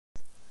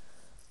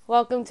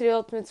Welcome to the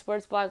Ultimate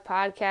Sports Blog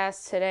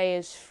Podcast. Today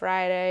is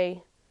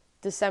Friday,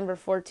 December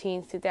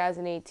 14th,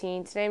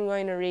 2018. Today I'm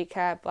going to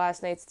recap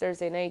last night's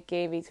Thursday night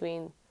game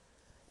between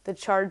the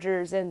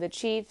Chargers and the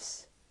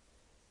Chiefs,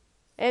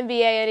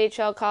 NBA,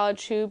 NHL,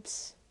 college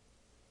hoops,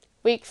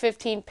 Week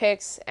 15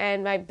 picks,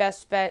 and my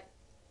best bet,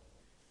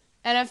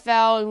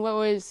 NFL, and what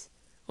was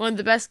one of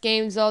the best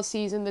games all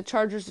season. The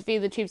Chargers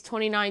defeated the Chiefs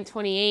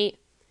 29-28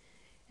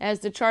 as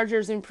the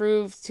Chargers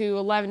improved to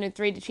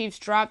 11-3. The Chiefs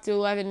dropped to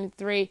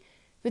 11-3.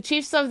 The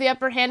Chiefs still have the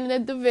upper hand in the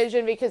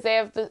division because they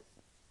have the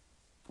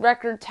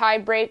record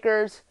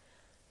tiebreakers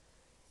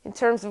in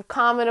terms of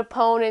common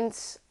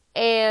opponents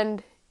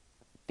and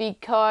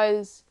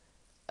because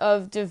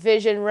of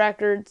division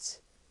records.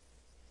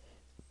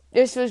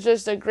 This was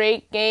just a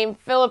great game.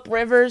 Phillip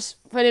Rivers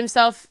put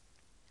himself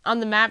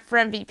on the map for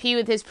MVP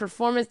with his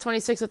performance,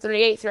 26 of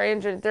 38,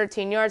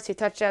 313 yards, 2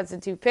 touchdowns,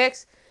 and 2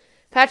 picks.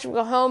 Patrick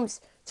Mahomes,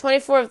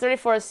 24 of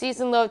 34, a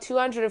season low,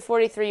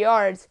 243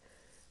 yards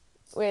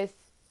with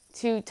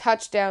 2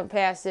 touchdown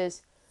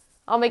passes.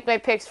 I'll make my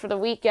picks for the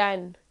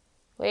weekend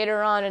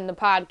later on in the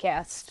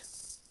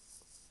podcast.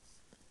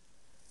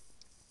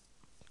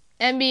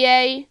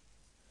 NBA,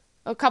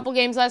 a couple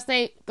games last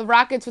night. The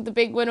Rockets with the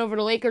big win over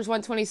the Lakers,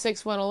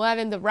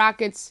 126-111. The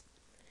Rockets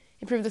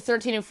improved to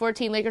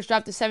 13-14. Lakers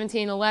dropped to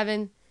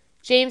 17-11.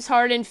 James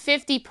Harden,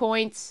 50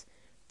 points,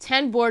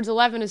 10 boards,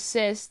 11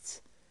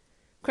 assists.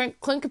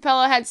 Clint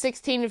Capella had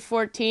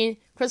 16-14.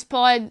 Chris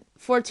Paul had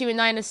 14 with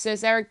 9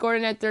 assists. Eric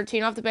Gordon had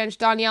 13. Off the bench,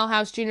 Danielle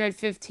House Jr. had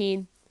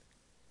 15.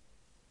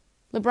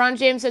 LeBron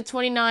James had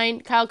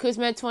 29. Kyle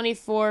Kuzma had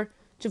 24.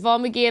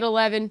 JaVale McGee had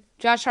 11.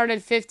 Josh Hart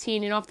had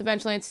 15. And off the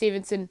bench, Lance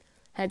Stevenson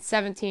had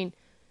 17.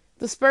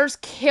 The Spurs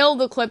killed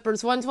the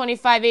Clippers,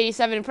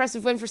 125-87.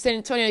 Impressive win for San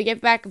Antonio to get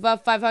back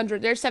above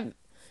 500. They're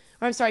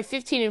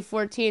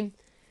 15-14.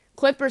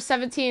 Clippers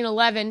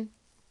 17-11.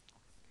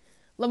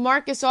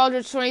 LaMarcus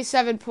Aldridge,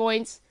 27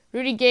 points.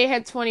 Rudy Gay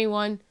had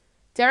 21.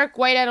 Derek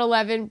White had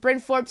 11. Bryn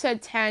Forbes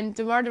had 10.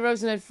 DeMar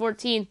DeRozan had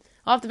 14.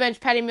 Off the bench,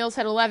 Patty Mills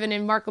had 11,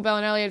 and Marco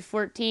Bellinelli had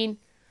 14.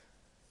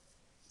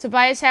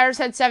 Tobias Harris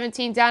had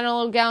 17.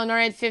 Danilo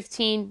Gallinari had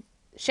 15.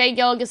 Shai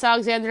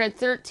Gilgeous-Alexander had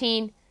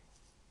 13.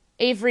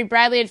 Avery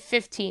Bradley had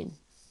 15.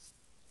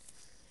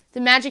 The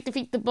Magic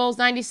defeat the Bulls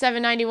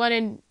 97-91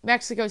 in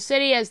Mexico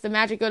City as the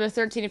Magic go to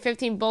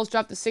 13-15. Bulls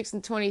dropped to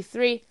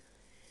 6-23.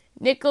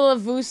 Nikola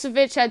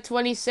Vucevic had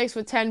 26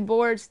 with 10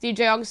 boards.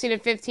 DJ Augustine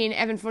had 15.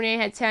 Evan Fournier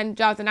had 10.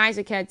 Jonathan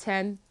Isaac had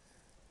 10.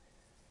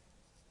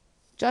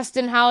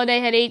 Justin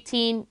Holiday had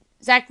 18.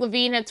 Zach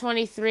LaVine had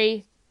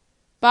 23.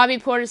 Bobby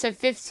Portis had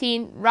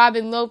 15.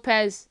 Robin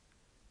Lopez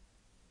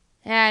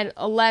had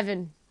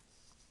 11.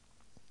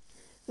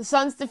 The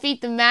Suns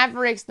defeat the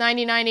Mavericks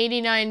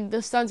 99-89.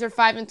 The Suns are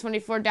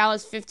 5-24.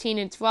 Dallas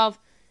 15-12.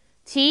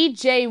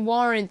 T.J.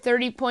 Warren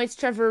 30 points.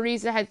 Trevor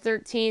Ariza had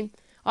 13.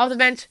 Off the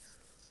bench,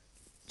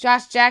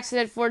 Josh Jackson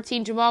had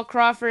 14, Jamal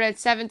Crawford had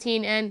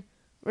 17, and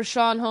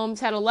Rashawn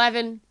Holmes had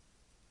 11.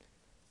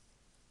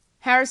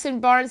 Harrison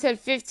Barnes had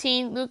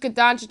 15, Luka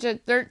Doncic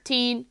had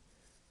 13,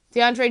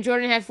 DeAndre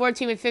Jordan had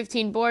 14 with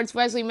 15 boards,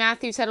 Wesley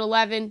Matthews had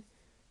 11.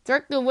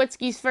 Dirk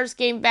Nowitzki's first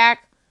game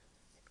back,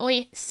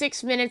 only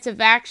 6 minutes of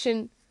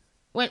action,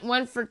 went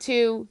 1 for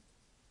 2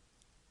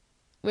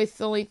 with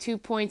only 2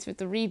 points with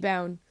the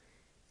rebound.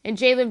 And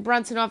Jalen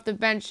Brunson off the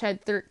bench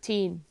had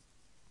 13.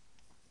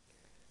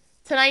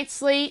 Tonight's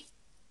slate,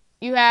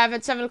 you have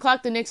at 7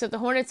 o'clock the Knicks at the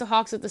Hornets, the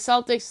Hawks at the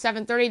Celtics,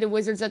 7:30 the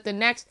Wizards at the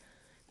Nets,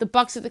 the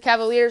Bucks at the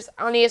Cavaliers.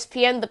 On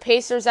ESPN, the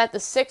Pacers at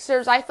the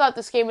Sixers. I thought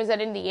this game was at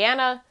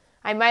Indiana.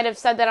 I might have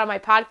said that on my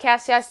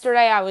podcast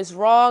yesterday. I was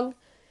wrong.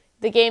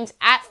 The game's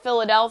at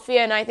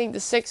Philadelphia, and I think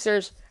the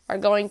Sixers are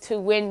going to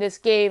win this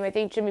game. I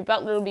think Jimmy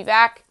Butler will be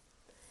back,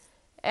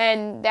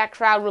 and that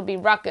crowd will be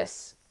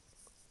ruckus.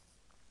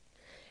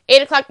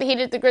 8 o'clock the Heat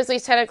at the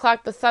Grizzlies, 10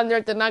 o'clock the Thunder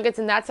at the Nuggets,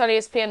 and that's on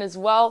ESPN as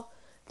well.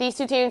 These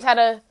two teams had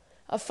a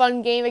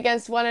fun game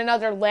against one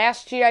another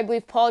last year. I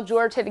believe Paul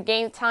George hit a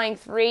game-tying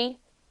 3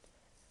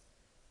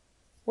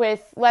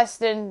 with less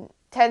than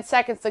 10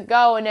 seconds to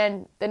go, and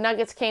then the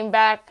Nuggets came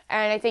back,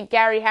 and I think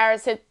Gary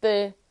Harris hit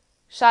the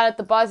shot at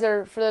the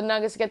buzzer for the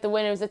Nuggets to get the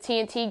win. It was a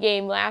TNT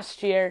game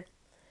last year.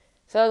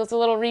 So it's a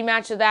little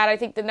rematch of that. I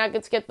think the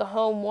Nuggets get the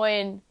home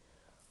win,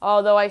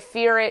 although I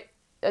fear it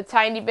a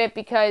tiny bit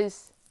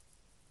because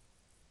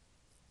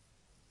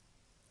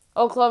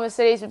Oklahoma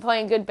City's been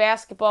playing good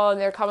basketball,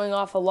 and they're coming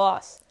off a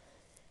loss.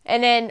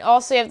 And then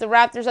also you have the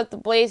Raptors at the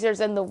Blazers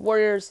and the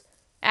Warriors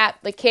at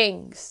the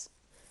Kings.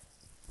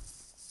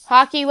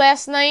 Hockey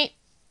last night,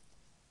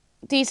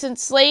 decent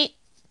slate.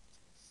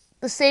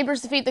 The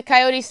Sabres defeat the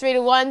Coyotes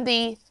 3-1.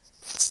 The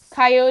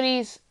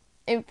Coyotes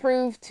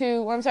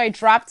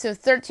dropped to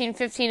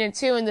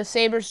 13-15-2, and the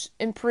Sabres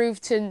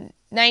improved to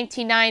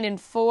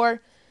 19-9-4.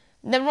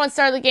 The number 1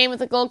 star of the game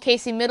with a goal,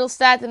 Casey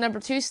Middlestat. The number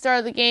 2 star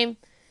of the game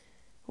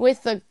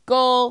with a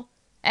goal,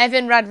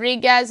 Evan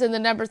Rodriguez, and the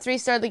number 3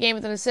 star of the game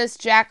with an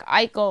assist, Jack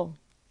Eichel.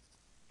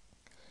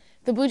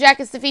 The Blue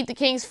Jackets defeat the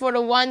Kings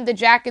 4-1. The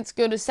Jackets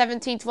go to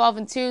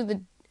 17-12-2. The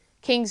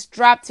Kings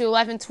drop to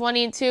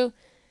 11-20-2.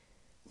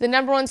 The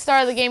number one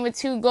star of the game with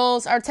 2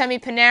 goals, Artemi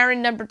Panarin,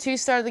 number 2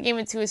 star of the game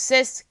with 2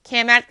 assists.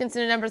 Cam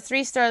Atkinson, the number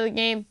 3 star of the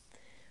game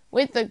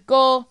with the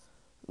goal,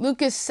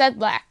 Lucas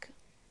Sedlak.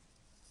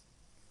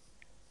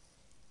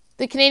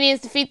 The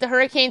Canadiens defeat the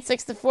Hurricanes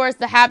 6-4 as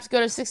the Habs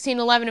go to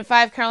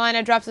 16-11-5.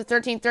 Carolina drops to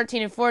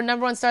 13-13-4.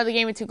 Number 1 star of the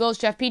game with 2 goals,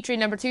 Jeff Petrie.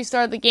 Number 2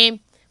 star of the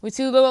game with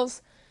 2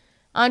 goals,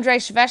 Andrei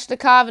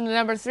Svechnikov. And the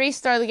number 3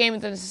 star of the game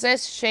with an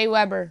assist, Shea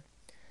Weber.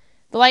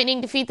 The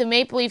Lightning defeat the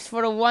Maple Leafs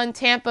 4-1.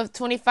 Tampa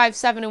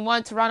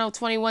 25-7-1. Toronto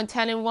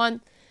 21-10-1.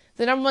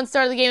 The number 1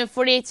 star of the game with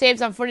 48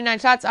 saves on 49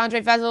 shots,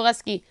 Andrei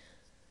Vasilevsky.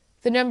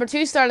 The number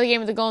 2 star of the game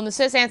with the goal and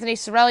assist, Anthony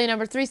Cirelli.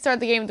 Number 3 star of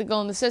the game with the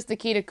goal and assist,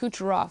 Nikita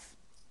Kucherov.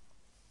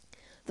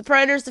 The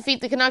Predators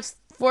defeat the Canucks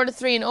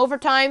 4-3 in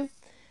overtime.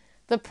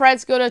 The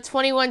Preds go to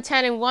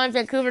 21-10-1.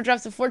 Vancouver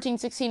drops to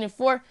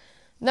 14-16-4.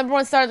 Number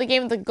 1 star of the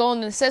game with the goal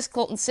and assist,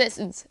 Colton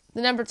Sissons.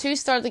 The number 2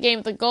 star of the game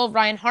with the goal,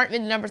 Ryan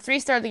Hartman. The number 3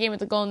 star of the game with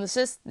the goal and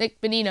assist,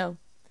 Nick Bonino.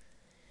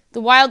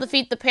 The Wild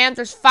defeat the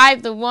Panthers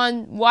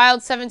 5-1.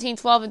 Wild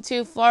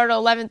 17-12-2. Florida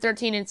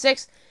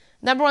 11-13-6.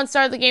 Number 1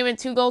 star of the game with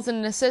 2 goals and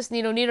an assist,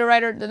 Nino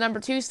Niederreiter. The number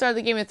 2 star of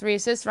the game with 3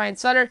 assists, Ryan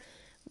Sutter.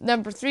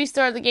 Number 3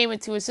 star of the game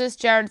with 2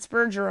 assists, Jared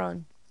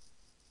Spurgeon.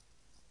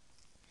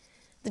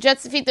 The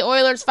Jets defeat the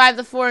Oilers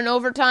 5-4 in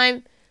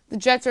overtime. The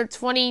Jets are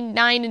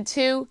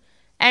 29-2.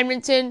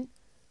 Edmonton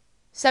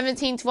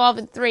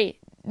 17-12-3.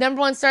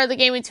 Number 1 star of the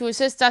game with 2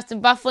 assists, Dustin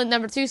Byfuglien.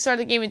 Number 2 star of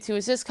the game with 2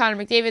 assists, Connor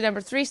McDavid.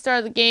 Number 3 star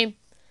of the game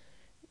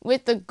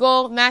with the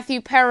goal, Matthew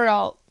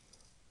Perreault.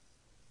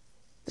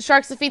 The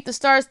Sharks defeat the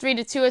Stars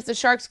 3-2 as the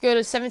Sharks go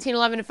to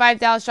 17-11-5.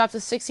 Dallas drops to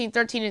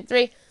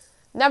 16-13-3.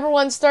 Number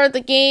 1 star of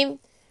the game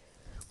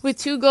with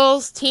 2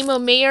 goals,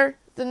 Timo Meier.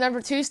 The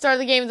number 2 star of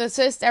the game with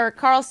assist, Erik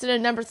Karlsson.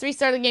 And number 3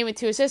 star of the game with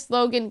 2 assists,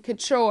 Logan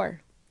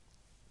Couture.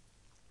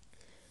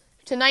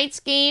 Tonight's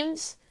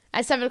games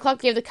at 7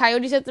 o'clock, you have the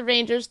Coyotes at the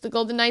Rangers, the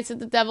Golden Knights at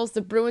the Devils,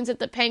 the Bruins at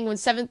the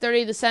Penguins,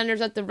 7:30, the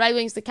Senators at the Red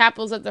Wings, the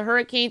Capitals at the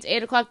Hurricanes,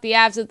 8 o'clock, the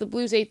Avs at the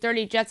Blues,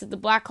 8:30, Jets at the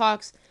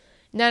Blackhawks,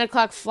 9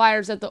 o'clock,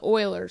 Flyers at the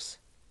Oilers.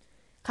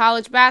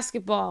 College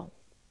basketball.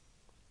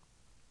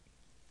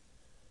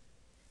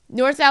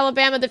 North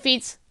Alabama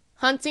defeats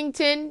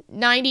Huntington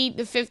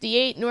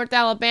 90-58. North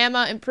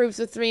Alabama improves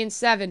to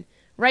 3-7.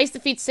 Rice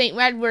defeats St.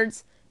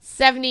 Edwards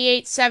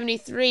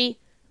 78-73.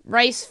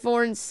 Rice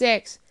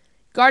 4-6.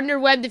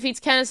 Gardner-Webb defeats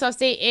Kennesaw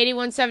State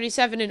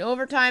 81-77 in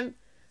overtime.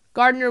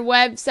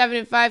 Gardner-Webb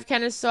 7-5.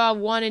 Kennesaw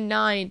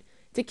 1-9.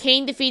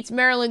 Duquesne defeats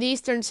Maryland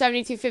Eastern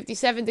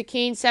 72-57.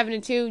 Duquesne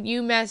 7-2.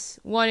 UMass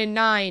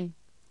 1-9.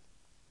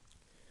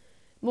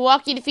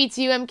 Milwaukee defeats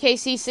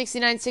UMKC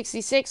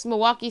 69-66.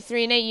 Milwaukee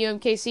 3-8.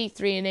 UMKC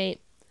 3-8.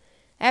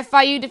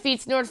 FIU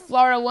defeats North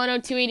Florida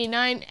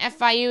 102-89.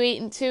 FIU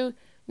 8-2.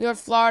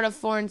 North Florida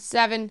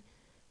 4-7.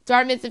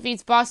 Dartmouth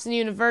defeats Boston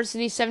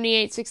University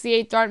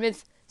 78-68.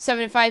 Dartmouth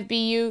 7-5.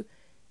 BU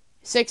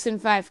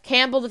 6-5.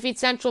 Campbell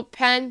defeats Central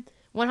Penn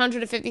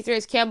 100-53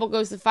 as Campbell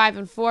goes to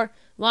 5-4.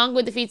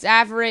 Longwood defeats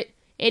Averett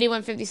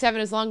 81-57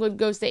 as Longwood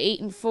goes to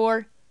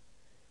 8-4.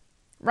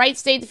 Wright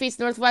State defeats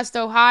Northwest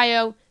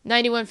Ohio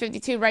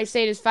 91-52. Wright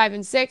State is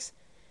 5-6.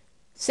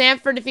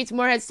 Samford defeats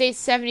Morehead State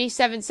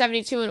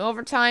 77-72 in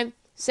overtime.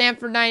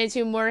 Samford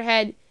 9-2.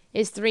 Morehead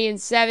is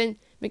 3-7.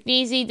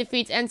 McNeese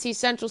defeats NC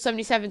Central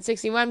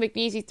 77-61.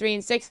 McNeese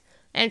 3-6.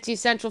 NC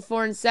Central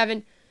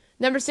 4-7.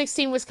 Number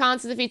 16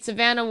 Wisconsin defeats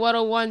Savannah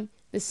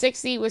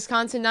 101-60.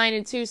 Wisconsin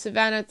 9-2.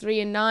 Savannah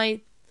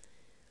 3-9.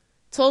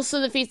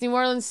 Tulsa defeats New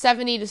Orleans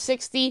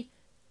 70-60.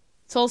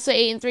 Tulsa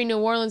 8-3. New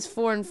Orleans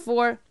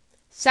 4-4.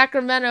 San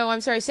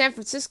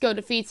Francisco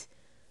defeats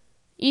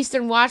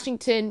Eastern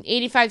Washington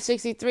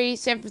 85-63.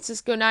 San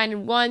Francisco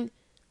 9-1.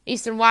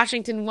 Eastern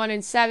Washington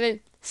 1-7.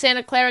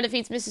 Santa Clara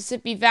defeats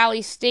Mississippi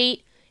Valley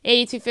State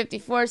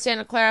 82-54.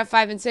 Santa Clara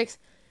 5-6.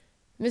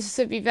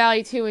 Mississippi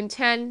Valley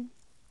 2-10.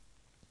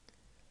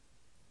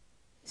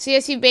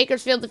 CSU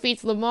Bakersfield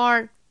defeats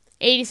Lamar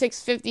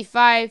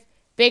 86-55.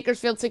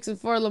 Bakersfield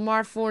 6-4.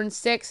 Lamar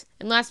 4-6.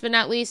 And last but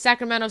not least,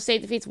 Sacramento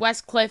State defeats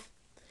Westcliff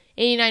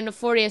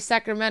 89-40 as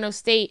Sacramento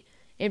State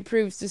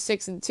improves to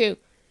 6-2.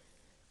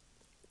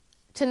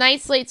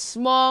 Tonight's slate's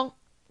small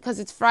because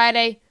it's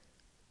Friday.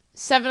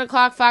 7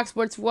 o'clock, Fox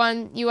Sports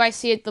 1,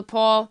 UIC at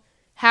DePaul,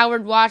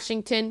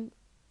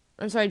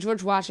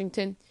 George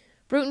Washington.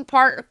 Bruton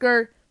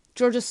Parker,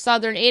 Georgia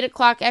Southern. 8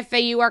 o'clock,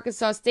 FAU,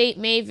 Arkansas State,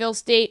 Mayville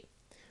State,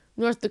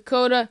 North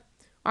Dakota,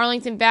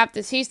 Arlington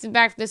Baptist, Houston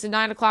Baptist. At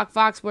 9 o'clock,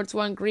 Fox Sports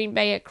 1, Green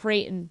Bay at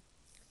Creighton.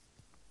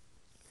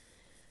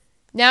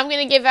 Now I'm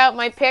going to give out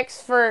my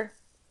picks for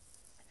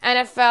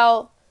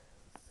NFL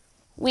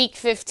Week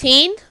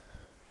 15.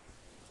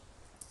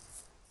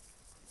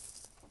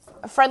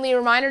 A friendly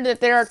reminder that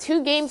there are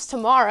 2 games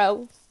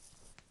tomorrow.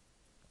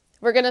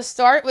 We're going to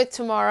start with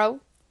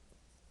tomorrow.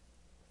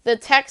 The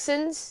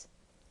Texans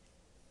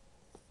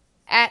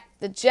at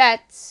the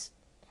Jets.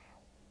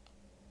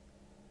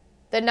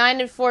 The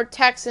 9-4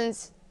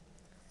 Texans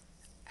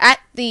at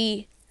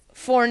the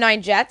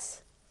 4-9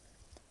 Jets.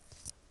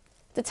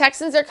 The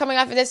Texans are coming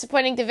off a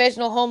disappointing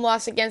divisional home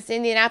loss against the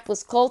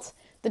Indianapolis Colts.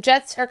 The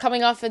Jets are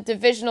coming off a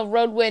divisional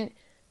road win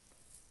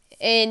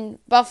in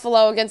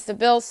Buffalo against the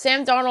Bills.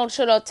 Sam Darnold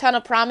showed a ton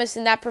of promise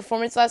in that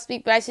performance last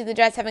week, but I see the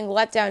Jets having a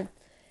letdown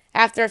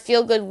after a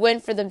feel-good win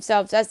for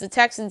themselves as the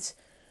Texans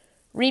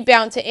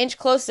rebound to inch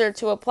closer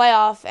to a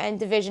playoff and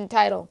division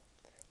title.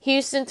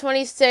 Houston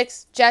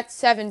 26, Jets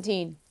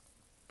 17.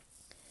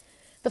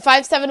 The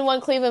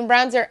 5-7-1 Cleveland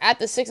Browns are at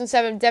the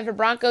 6-7 Denver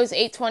Broncos,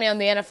 8:20 on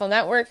the NFL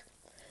Network.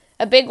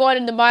 A big one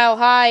in the Mile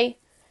High.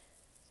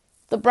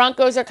 The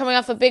Broncos are coming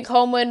off a big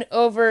home win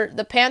over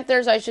the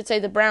Panthers,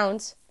 the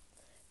Browns.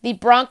 The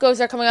Broncos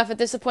are coming off a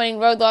disappointing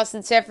road loss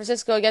in San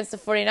Francisco against the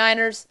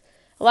 49ers.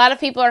 A lot of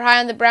people are high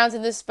on the Browns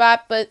in this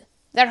spot, but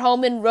their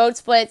home and road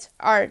splits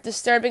are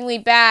disturbingly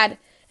bad,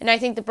 and I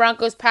think the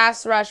Broncos'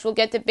 pass rush will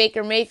get to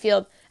Baker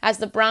Mayfield as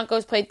the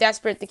Broncos play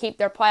desperate to keep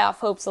their playoff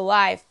hopes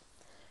alive.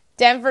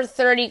 Denver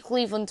 30,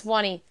 Cleveland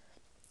 20.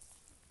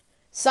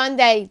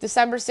 Sunday,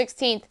 December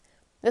 16th,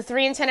 the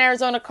 3-10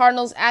 Arizona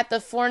Cardinals at the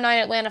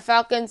 4-9 Atlanta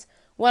Falcons,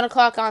 1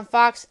 o'clock on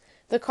Fox.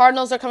 The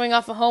Cardinals are coming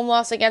off a home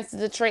loss against the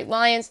Detroit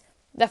Lions.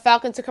 The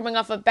Falcons are coming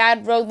off a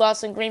bad road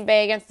loss in Green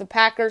Bay against the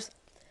Packers.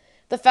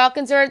 The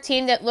Falcons are a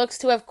team that looks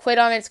to have quit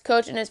on its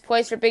coach and is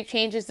poised for big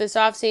changes this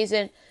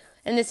offseason,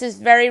 and this is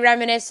very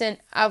reminiscent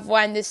of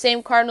when the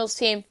same Cardinals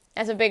team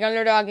as a big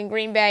underdog in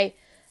Green Bay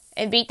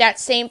and beat that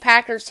same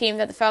Packers team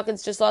that the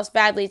Falcons just lost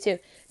badly to.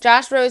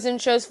 Josh Rosen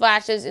shows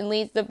flashes and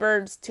leads the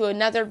Birds to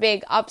another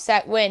big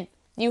upset win.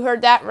 You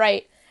heard that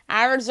right.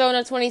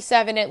 Arizona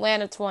 27,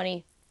 Atlanta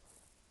 20.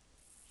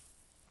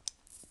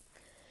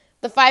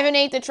 The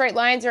 5-8 Detroit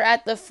Lions are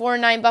at the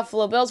 4-9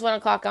 Buffalo Bills, 1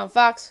 o'clock on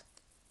Fox.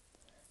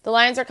 The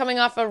Lions are coming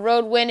off a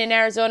road win in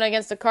Arizona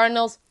against the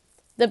Cardinals.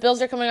 The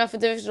Bills are coming off a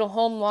divisional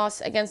home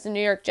loss against the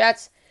New York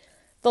Jets.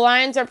 The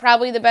Lions are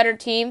probably the better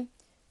team,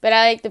 but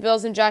I like the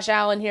Bills and Josh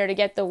Allen here to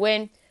get the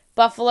win.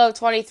 Buffalo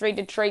 23,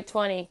 Detroit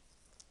 20.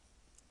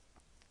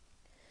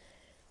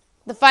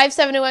 The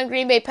 5-7-1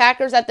 Green Bay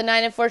Packers at the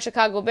 9-4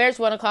 Chicago Bears,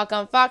 1 o'clock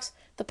on Fox.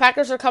 The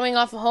Packers are coming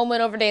off a home win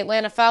over the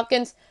Atlanta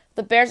Falcons.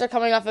 The Bears are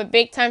coming off a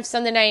big-time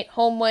Sunday night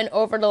home win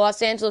over the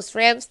Los Angeles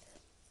Rams.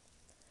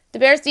 The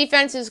Bears'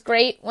 defense is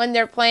great when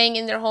they're playing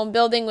in their home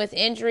building with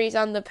injuries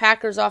on the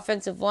Packers'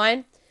 offensive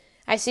line.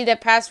 I see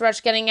that pass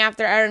rush getting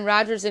after Aaron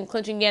Rodgers and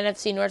clinching the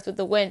NFC North with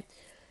the win.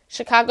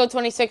 Chicago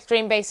 26,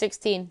 Green Bay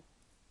 16.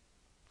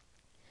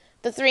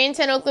 The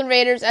 3-10 Oakland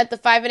Raiders at the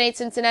 5-8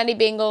 Cincinnati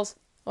Bengals,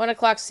 1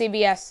 o'clock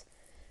CBS.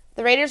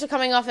 The Raiders are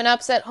coming off an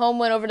upset home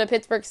win over the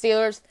Pittsburgh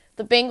Steelers.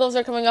 The Bengals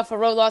are coming off a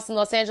road loss in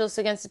Los Angeles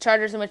against the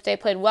Chargers, in which they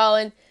played well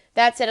in.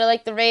 That said, I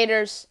like the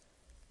Raiders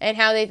and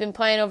how they've been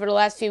playing over the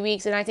last few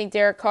weeks, and I think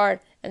Derek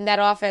Carr and that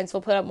offense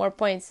will put up more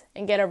points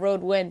and get a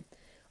road win.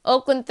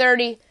 Oakland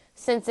 30,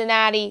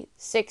 Cincinnati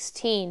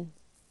 16.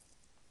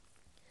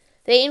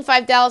 The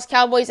 8-5 Dallas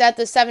Cowboys at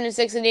the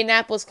 7-6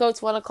 Indianapolis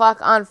Colts, 1 o'clock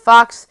on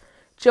Fox.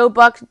 Joe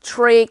Buck,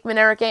 Troy Aikman,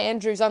 Eric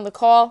Andrews on the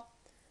call.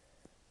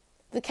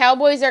 The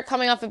Cowboys are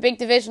coming off a big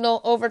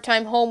divisional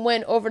overtime home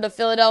win over the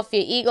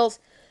Philadelphia Eagles.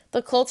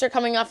 The Colts are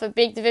coming off a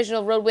big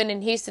divisional road win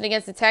in Houston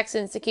against the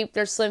Texans to keep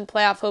their slim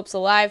playoff hopes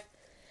alive.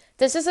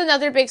 This is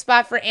another big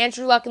spot for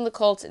Andrew Luck and the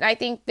Colts, and I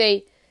think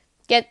they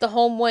get the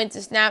home win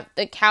to snap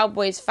the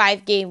Cowboys'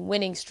 5-game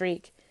winning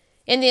streak.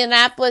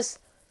 Indianapolis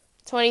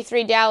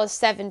 23, Dallas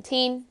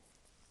 17.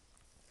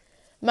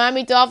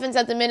 Miami Dolphins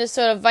at the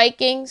Minnesota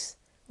Vikings,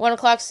 1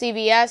 o'clock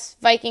CBS.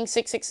 Vikings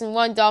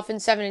 6-1,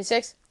 Dolphins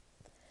 7-6.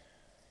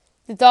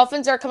 The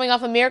Dolphins are coming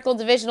off a miracle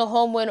divisional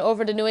home win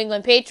over the New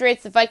England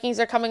Patriots. The Vikings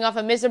are coming off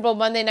a miserable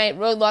Monday night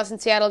road loss in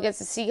Seattle against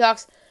the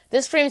Seahawks.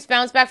 This screams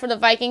bounce back for the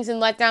Vikings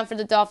and letdown for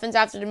the Dolphins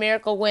after the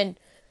miracle win.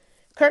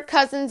 Kirk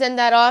Cousins and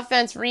that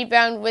offense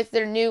rebound with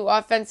their new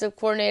offensive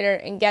coordinator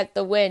and get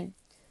the win.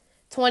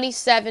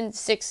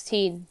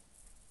 27-16,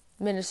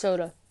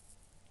 Minnesota.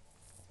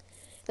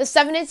 The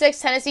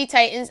 7-6 Tennessee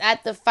Titans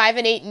at the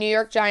 5-8 New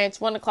York Giants,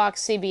 1 o'clock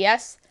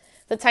CBS.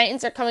 The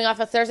Titans are coming off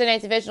a Thursday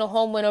night divisional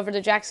home win over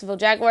the Jacksonville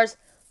Jaguars.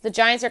 The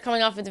Giants are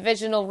coming off a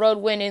divisional road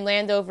win in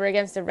Landover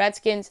against the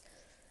Redskins.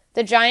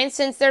 The Giants,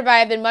 since their bye,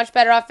 have been much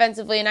better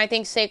offensively, and I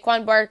think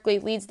Saquon Barkley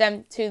leads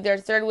them to their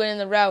third win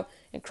in a row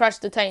and crush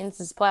the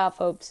Titans' playoff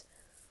hopes.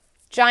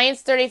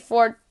 Giants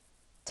 34,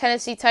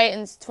 Tennessee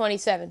Titans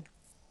 27.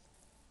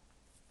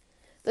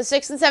 The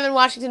 6-7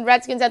 Washington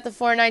Redskins at the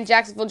 4-9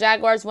 Jacksonville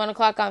Jaguars, 1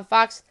 o'clock on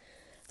Fox.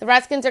 The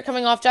Redskins are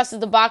coming off just a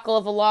debacle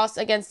of a loss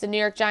against the New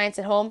York Giants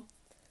at home.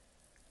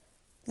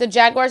 The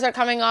Jaguars are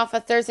coming off a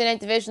Thursday night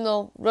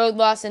divisional road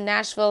loss in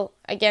Nashville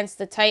against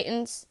the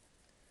Titans.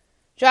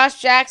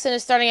 Josh Jackson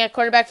is starting at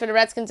quarterback for the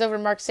Redskins over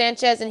Mark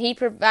Sanchez, and he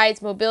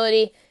provides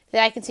mobility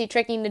that I can see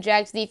tricking the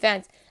Jags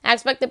defense. I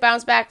expect a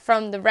bounce back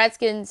from the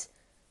Redskins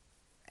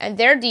and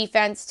their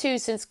defense, too,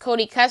 since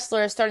Cody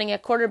Kessler is starting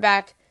at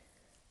quarterback,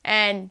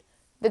 and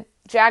the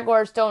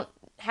Jaguars don't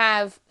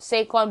have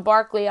Saquon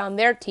Barkley on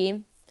their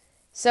team.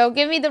 So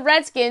give me the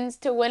Redskins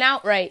to win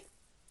outright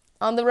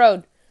on the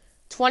road.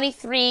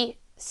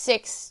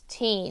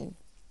 23-16,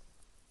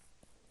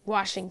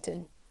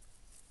 Washington.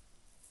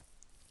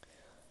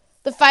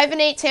 The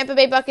 5-8 Tampa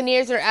Bay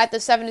Buccaneers are at the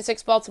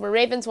 7-6 Baltimore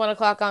Ravens, 1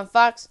 o'clock on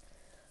Fox.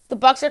 The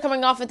Bucs are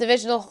coming off a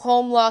divisional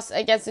home loss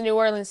against the New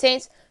Orleans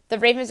Saints. The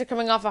Ravens are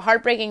coming off a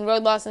heartbreaking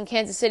road loss in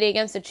Kansas City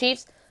against the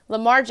Chiefs.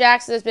 Lamar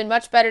Jackson has been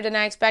much better than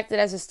I expected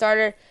as a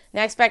starter, and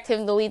I expect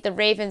him to lead the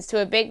Ravens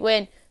to a big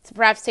win to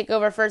perhaps take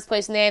over first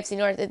place in the AFC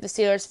North if the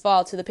Steelers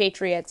fall to the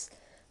Patriots.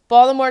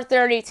 Baltimore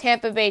 30,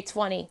 Tampa Bay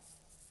 20.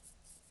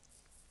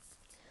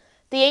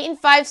 The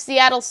 8-5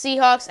 Seattle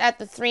Seahawks at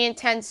the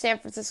 3-10 San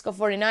Francisco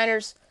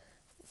 49ers.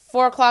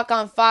 4 o'clock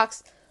on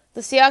Fox.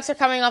 The Seahawks are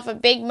coming off a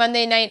big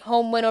Monday night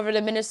home win over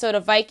the Minnesota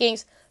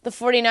Vikings. The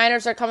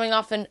 49ers are coming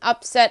off an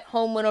upset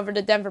home win over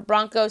the Denver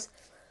Broncos.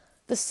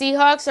 The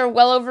Seahawks are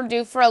well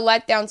overdue for a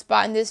letdown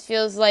spot, and this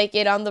feels like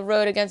it on the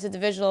road against a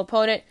divisional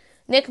opponent.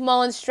 Nick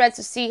Mullins shreds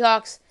the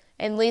Seahawks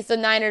and leads the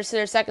Niners to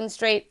their second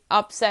straight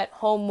upset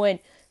home win.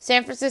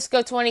 San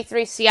Francisco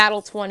 23,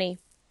 Seattle 20.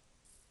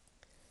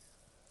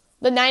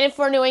 The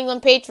 9-4 New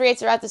England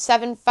Patriots are at the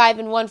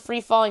 7-5-1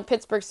 free-falling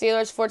Pittsburgh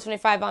Steelers.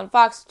 4:25 on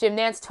Fox. Jim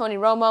Nantz, Tony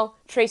Romo,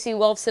 Tracy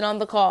Wolfson on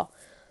the call.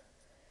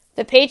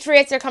 The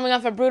Patriots are coming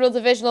off a brutal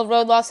divisional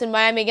road loss in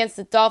Miami against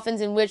the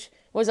Dolphins, in which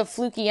was a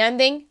fluky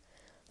ending.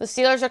 The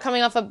Steelers are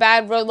coming off a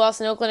bad road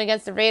loss in Oakland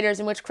against the Raiders,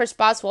 in which Chris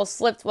Boswell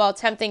slipped while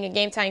attempting a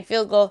game-tying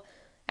field goal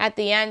at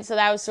the end, so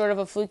that was sort of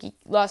a fluky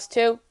loss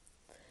too.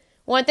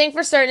 One thing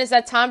for certain is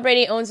that Tom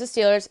Brady owns the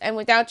Steelers, and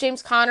without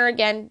James Conner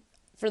again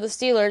for the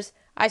Steelers,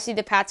 I see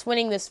the Pats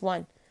winning this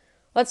one.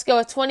 Let's go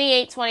with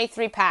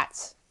 28-23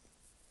 Pats.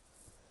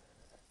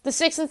 The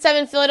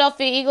 6-7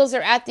 Philadelphia Eagles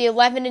are at the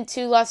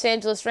 11-2 Los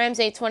Angeles Rams,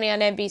 8:20 on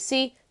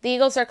NBC. The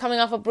Eagles are coming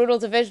off a brutal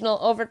divisional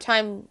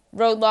overtime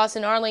road loss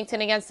in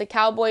Arlington against the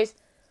Cowboys.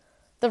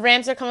 The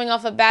Rams are coming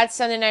off a bad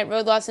Sunday night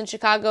road loss in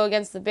Chicago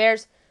against the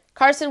Bears.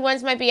 Carson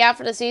Wentz might be out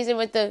for the season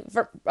with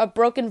a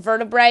broken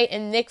vertebrae,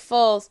 and Nick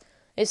Foles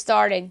is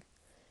starting.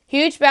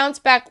 Huge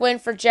bounce-back win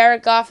for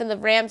Jared Goff and the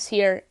Rams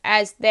here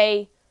as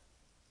they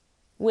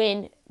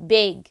win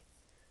big.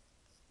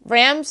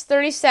 Rams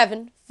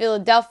 37,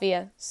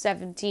 Philadelphia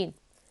 17.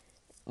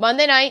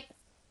 Monday night,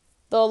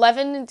 the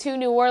 11-2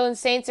 New Orleans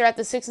Saints are at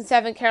the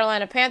 6-7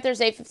 Carolina Panthers,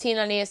 8:15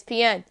 on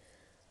ESPN.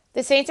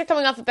 The Saints are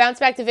coming off a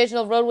bounce-back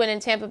divisional road win in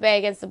Tampa Bay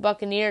against the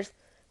Buccaneers.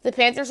 The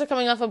Panthers are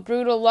coming off a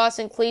brutal loss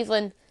in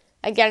Cleveland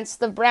against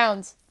the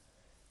Browns.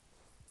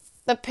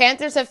 The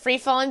Panthers have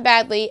free-fallen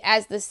badly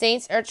as the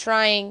Saints are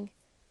trying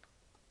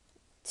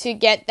to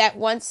get that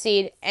 1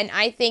 seed, and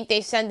I think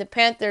they send the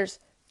Panthers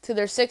to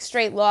their 6th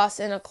straight loss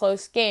in a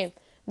close game.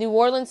 New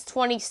Orleans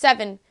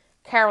 27,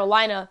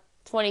 Carolina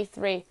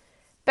 23.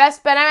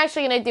 Best bet, I'm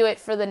actually going to do it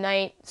for the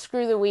night.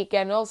 Screw the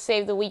weekend. I'll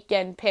save the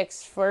weekend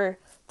picks for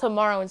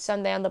tomorrow and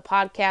Sunday on the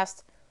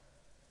podcast.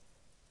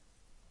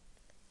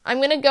 I'm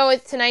going to go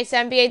with tonight's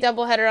NBA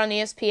doubleheader on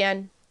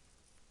ESPN.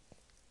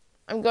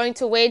 I'm going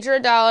to wager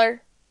 $1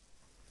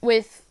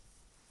 with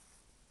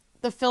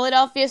the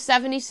Philadelphia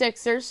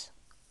 76ers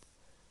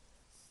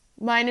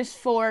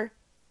 -4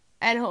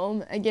 at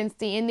home against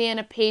the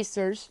Indiana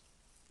Pacers.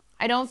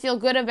 I don't feel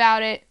good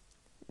about it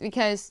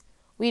because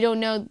we don't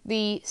know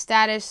the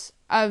status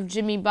of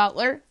Jimmy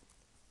Butler.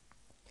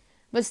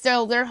 But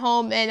still, they're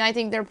home, and I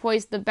think they're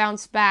poised to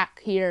bounce back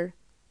here.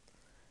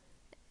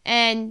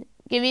 And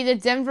give me the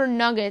Denver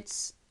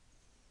Nuggets.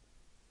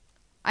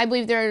 I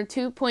believe they're a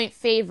 2-point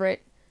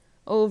favorite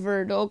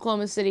over the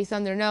Oklahoma City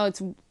Thunder. No,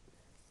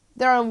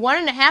 they're a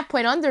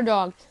 1.5-point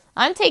underdog.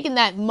 I'm taking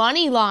that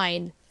money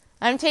line.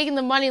 I'm taking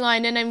the money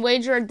line, and I'm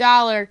wager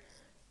 $1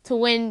 to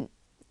win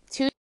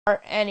 $2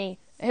 any.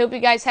 I hope you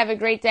guys have a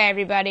great day,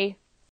 everybody.